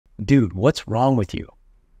Dude, what's wrong with you?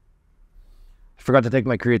 I forgot to take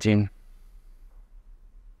my creatine.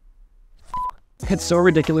 It's so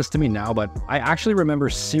ridiculous to me now, but I actually remember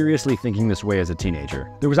seriously thinking this way as a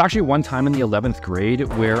teenager. There was actually one time in the 11th grade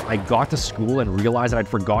where I got to school and realized that I'd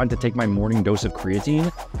forgotten to take my morning dose of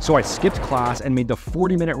creatine, so I skipped class and made the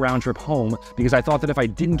 40-minute round trip home because I thought that if I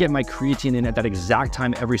didn't get my creatine in at that exact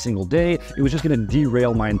time every single day, it was just going to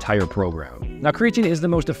derail my entire program. Now, creatine is the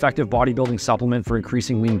most effective bodybuilding supplement for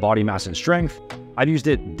increasing lean body mass and strength. I've used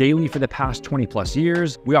it daily for the past 20 plus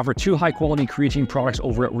years. We offer 2 high-quality creatine products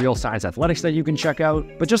over at Real Science Athletics that you can check out.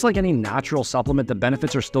 But just like any natural supplement, the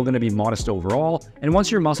benefits are still going to be modest overall. And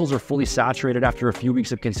once your muscles are fully saturated after a few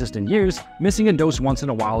weeks of consistent use, missing a dose once in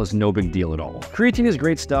a while is no big deal at all. Creatine is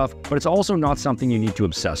great stuff, but it's also not something you need to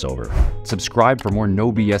obsess over. Subscribe for more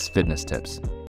no BS fitness tips.